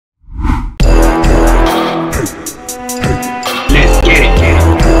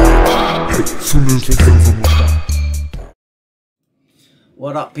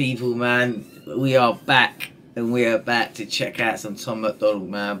What up, people, man? We are back, and we are back to check out some Tom Macdonald,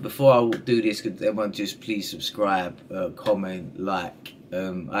 man. Before I do this, could everyone just please subscribe, comment, like.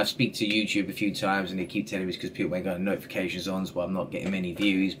 I speak to YouTube a few times and they keep telling me it's because people ain't got notifications on, so I'm not getting many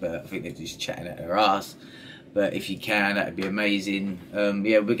views, but I think they're just chatting at their ass. But if you can, that'd be amazing.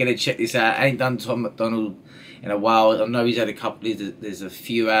 Yeah, we're gonna check this out. I ain't done Tom Macdonald in a while. I know he's had a couple, there's a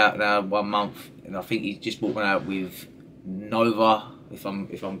few out now, 1 month, and I think he's just brought one out with Nova, if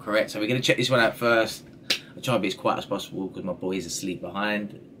I'm correct. So we're gonna check this one out first. I'll try to be as quiet as possible because my boy is asleep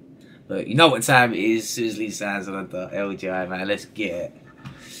behind. But you know what time it is. Seriously, sounds on the LGI, man. Let's get it.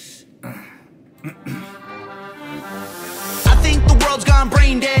 I think the world's gone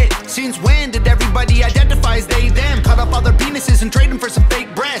brain dead. Since when did everybody identify as they, them? Cut up all their penises and trade them for some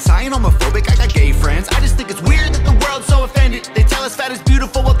fake breasts. I ain't homophobic, I got gay friends. I just think it's weird that the world's so offended. They tell us fat is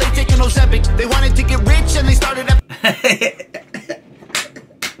beautiful while they take an Ozempic. They wanted to get rich and they started up.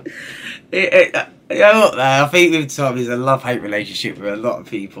 You know what, man? I think with Tom, there's a love-hate relationship with a lot of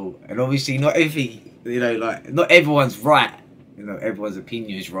people, and obviously not every, you know, like not everyone's right. You know, everyone's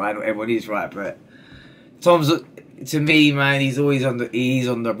opinion is right, not everyone is right, but Tom's, to me, man, he's always on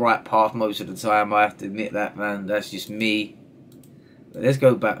the right path most of the time. I have to admit that, man. That's just me. But let's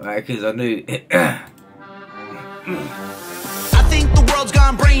go back, man, because I knew. I think the world's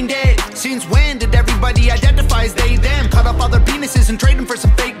gone brain dead. Since when did everybody identify as they, them? Cut up all their penises and trade them for some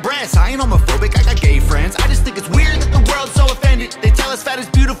fake breasts. I ain't homophobic, I got gay friends. I just think it's weird that the world's so offended. They tell us fat is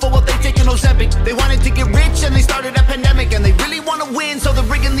beautiful while they take an Ozempic. They wanted to get rich and they started a pandemic. And they really want to win, so they're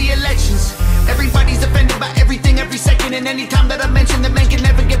rigging the elections. Everybody's offended by everything every second. And anytime that I mention that men can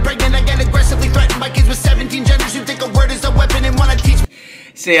never get pregnant, I get aggressively threatened by kids with 17 genders who think a word is a weapon and want to teach me.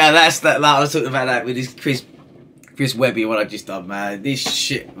 See, that's that. Like I was talking about that with this Chris Webby, what I just done, man. This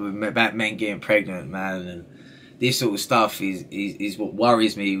shit about men getting pregnant, man, and this sort of stuff is what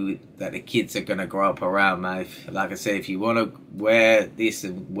worries me, that the kids are gonna grow up around, man. Like I said, if you want to wear this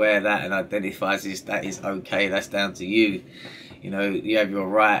and wear that and identify as this, that is okay. That's down to you. You know, you have your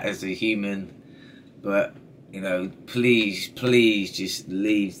right as a human, but you know, please just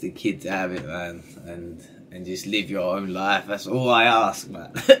leave the kids out of it, man, and just live your own life. That's all I ask,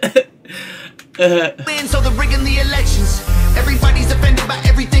 man. So they're rigging the elections. Everybody's offended by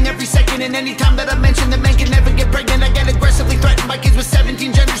everything every second. And anytime that I mention that men can never get pregnant, I get aggressively threatened by kids with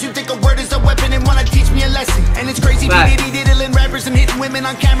 17 genders who think a word is a weapon and want to teach me a lesson. And it's crazy, diddling rappers and hitting women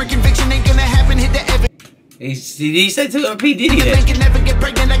on camera. Conviction ain't gonna happen, hit the evidence. He said to P. Diddy that men can never get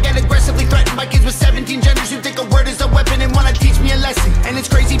pregnant, I get aggressively threatened by kids with 17 genders who think a word is a weapon and want to teach me a lesson. And it's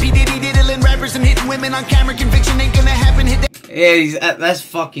crazy, P. Diddy diddling rappers and hitting women on camera. Conviction ain't gonna happen, hit the. Yeah, that's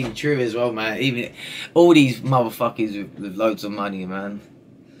fucking true as well, man. Even all these motherfuckers with loads of money, man.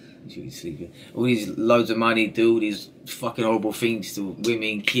 Sleeping. All these loads of money do all these fucking horrible things to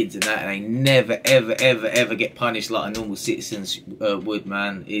women, kids, and that, and they never, ever get punished like a normal citizens would,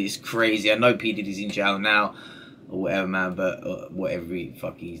 man. It's crazy. I know P. Diddy's in jail now, or whatever, man. But whatever the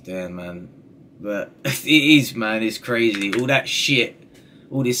fuck he's doing, man. But it is, man. It's crazy. All that shit.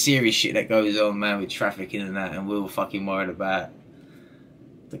 All this serious shit that goes on, man, with trafficking and that, and we're all fucking worried about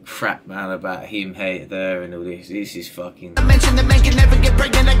the crap, man, about him, her, and all this. This is fucking. I mentioned that men can never get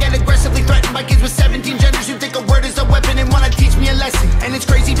pregnant. I get aggressively threatened by kids with 17 genders who think a word is a weapon and want to teach me a lesson. And it's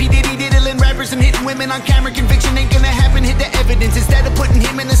crazy, P. Diddy diddling rappers and hitting women on camera. Conviction ain't gonna happen, hit the evidence. Instead of putting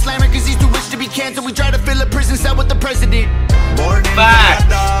him in the slammer because he's too rich to be canceled, we try to fill a prison cell with the president. Born in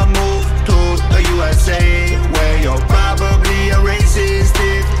Canada, move to the USA, where you're probably a racist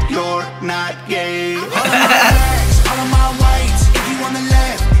if you're not gay. All of my blacks, all of my whites, if you on the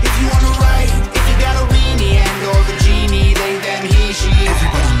left, if you on the right, if you got a weenie and or the genie, they, them, he, she,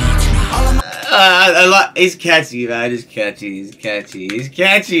 everybody needs me. All of my I like, it's catchy, man. It's catchy,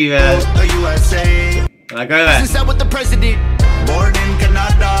 man. The USA. I go there. Since I with the president. Born in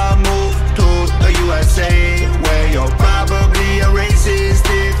Canada, move to the USA, where you're probably a racist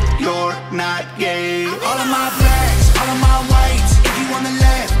if you're not gay. All of my blacks, all of my whites, if you on the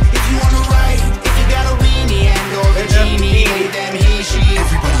left, if you on the right, if you got a weenie and or the genie, they, them, he, she,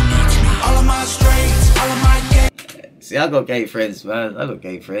 everybody needs me. All of my straights, all of my gay. See, I got gay friends, man. I got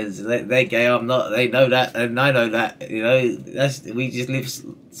gay friends. They're gay. I'm not. They know that, and I know that. You know, we just live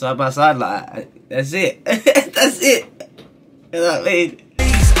side by side like that. That's it. That's it. You know what I mean?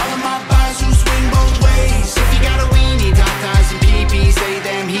 All of my guys who swing both ways. If you got a weenie, doctors and PPs, say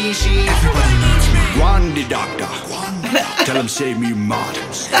them, he, she. Everybody needs me. One doctor. Tell him save me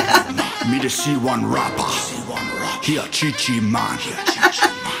models. Me to see one rapper. He a chichi man.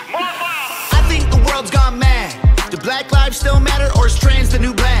 I think the world's gone mad. The black lives still matter, or is trans the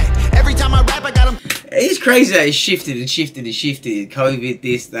new black? Every time I rap, I got them. It's crazy that it's shifted and shifted and shifted. COVID,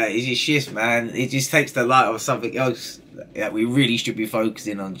 this, that. It just shifts, man. It just takes the light off something else that we really should be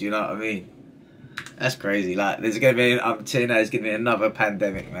focusing on. Do you know what I mean? That's crazy. Like, there's gonna be, I'm telling you, there's gonna be another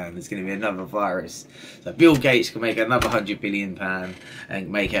pandemic, man. There's gonna be another virus. So Bill Gates can make another £100 billion and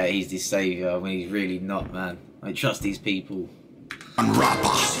make out he's this savior when he's really not, man. I don't trust these people. I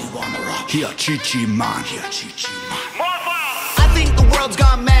think the world's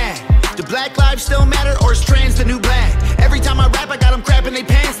gone mad. Do black lives still matter, or is trans the new black? Every time I rap, I got them crapping their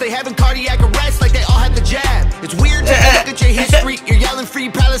pants. They having cardiac arrest like they all had the jab. It's weird to look at your history. You're yelling free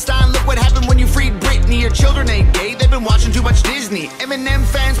Palestine. Look what happened when you freed Britney. Your children ain't gay. They've been watching too much Disney. Eminem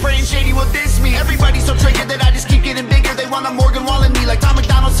fans praying Shady will diss me. Everybody's so triggered that I just keep getting bigger. They want a Morgan Wall in me like Tom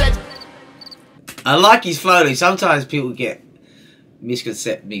Macdonald said. I like his flow. Sometimes people get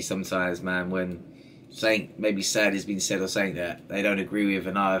misconcept me sometimes, man, when saying maybe sad has been said or something that they don't agree with,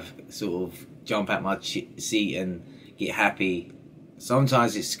 and I sort of jump out my seat and get happy.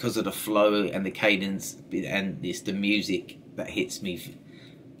 Sometimes it's because of the flow and the cadence, and it's the music that hits me,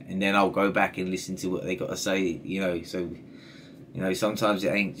 and then I'll go back and listen to what they got to say, you know. So, you know, sometimes it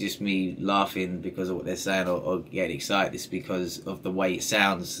ain't just me laughing because of what they're saying or getting excited. It's because of the way it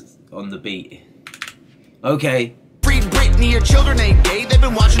sounds on the beat. Okay. Freed Britney, your children ain't gay. They've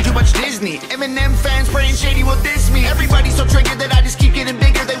been watching too much Disney. Eminem fans praying Shady will diss me. Everybody's so triggered that I just keep getting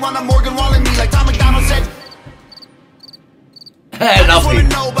bigger. They want a Morgan Wall in me like Tom Macdonald said. I just wanna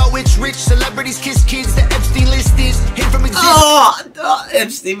know about which rich celebrities kiss kids. The Epstein list is hid from existence. Oh,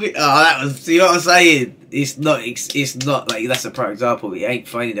 Epstein. Oh, that was. See what I'm saying? It's not like that's a pro example. It ain't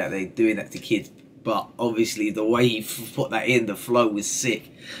funny that they're doing that to kids, but obviously the way he put that in, the flow was sick.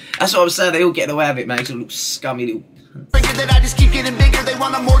 That's what I'm saying. They all get away with it, man. It's a little scummy little. That I just keep getting bigger. They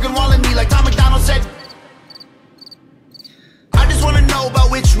want a Morgan Wall in me like Tom Macdonald said. I just wanna know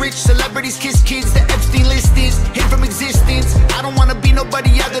about which rich celebrities kiss kids. The Epstein list is hid from existence. I don't wanna be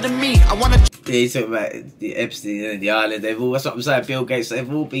nobody other than me. I wanna. Yeah, he's talking about the Epstein and the island. They've all. That's what I'm saying. Bill Gates.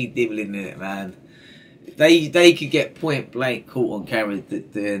 They've all been dibbling in it, man. They could get point blank caught on camera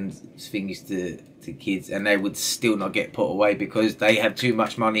doing things to kids, and they would still not get put away because they have too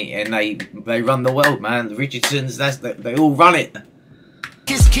much money and they run the world, man. The Richardsons, they all run it.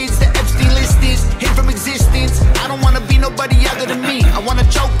 Kiss kids, the Epstein list is hid from existence. I don't wanna be nobody other than me. I wanna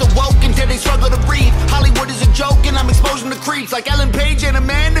choke the woke until they struggle to breathe. Hollywood is a joke and I'm exposing the creeps like Ellen Page and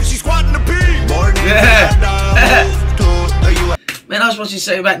Amanda. She's squatting the pee. Man, I was watching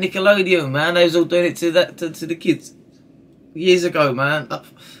something about Nickelodeon, man. They was all doing it to the kids years ago, man.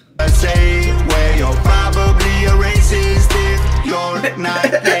 Say where you're probably a racist if you're not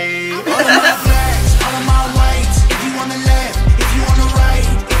gay. All of my blacks, all of my whites. If you on the left, if you on the right,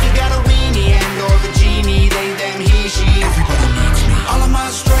 if you got a weenie and or the genie, they, them, he, she. Everybody needs me. All of my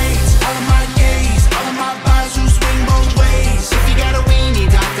straights, all of my gays, all of my guys who swing both ways. If you got a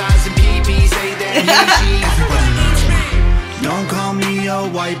weenie, tatas and peepees, they, them, he, she. Everybody needs me. Don't call me a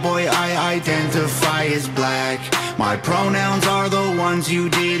white boy, I identify as black. My pronouns are the ones you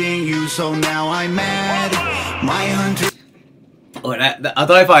didn't use, so now I'm mad. My hunter. Oh, I don't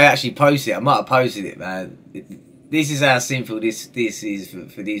know if I actually posted it. I might have posted it, man. This is how simple this is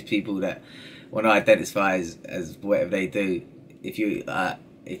for these people that want to identify as whatever they do. If you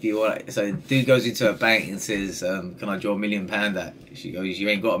want, so a dude goes into a bank and says, "Can I draw £1 million out?" She goes, "You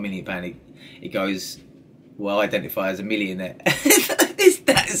ain't got £1 million." He goes, "Well, I identify as a millionaire." It's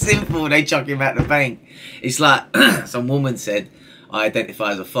that simple. They chuck him out the bank. It's like some woman said, "I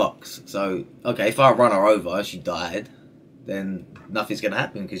identify as a fox." So, okay, if I run her over and she died, then nothing's going to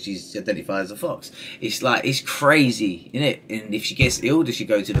happen because she's identified as a fox. It's like, it's crazy, isn't it? And if she gets ill, does she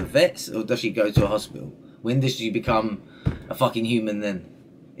go to the vets or does she go to a hospital? When does she become a fucking human then?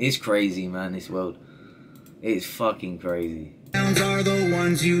 It's crazy, man, this world. It's fucking crazy. Are the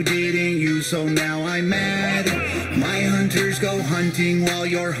ones you didn't use, so now I'm mad. My hunters go hunting while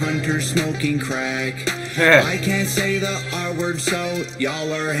your hunters smoking crack. I can't say the R word, so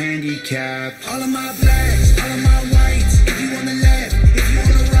y'all are handicapped. All of my blacks, all of my whites. If you on the left, if you on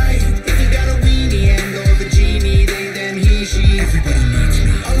the right, if you got a weenie and or the genie, they, them, he, she. Everybody needs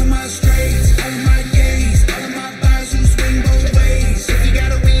me. All of my straights, all of my gays, all of my guys who swing both ways. If you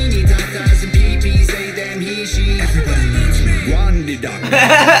got a weenie, tatas and peepees, they, them, he, she. Everybody needs me.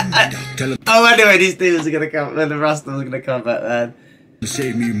 Oh, anyway, these demons are gonna come, and the Rastas are gonna come back, man.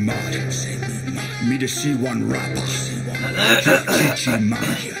 Save me, mad. Me to see one rapper.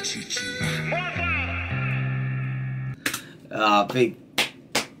 Ah, big.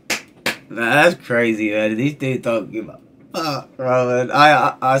 Man, that's crazy, man. These dudes don't give up. Bro, man,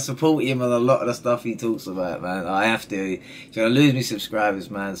 I support him on a lot of the stuff he talks about, man. I have to. If you're gonna lose me subscribers,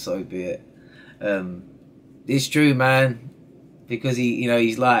 man, so be it. It's true, man, because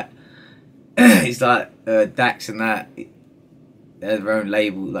he's like he's like Dax and that. They have their own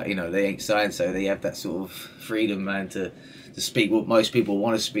label, like, you know, they ain't signed, so they have that sort of freedom, man, to speak what most people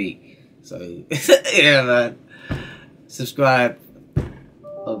want to speak. So yeah, man, subscribe.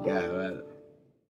 Okay, man.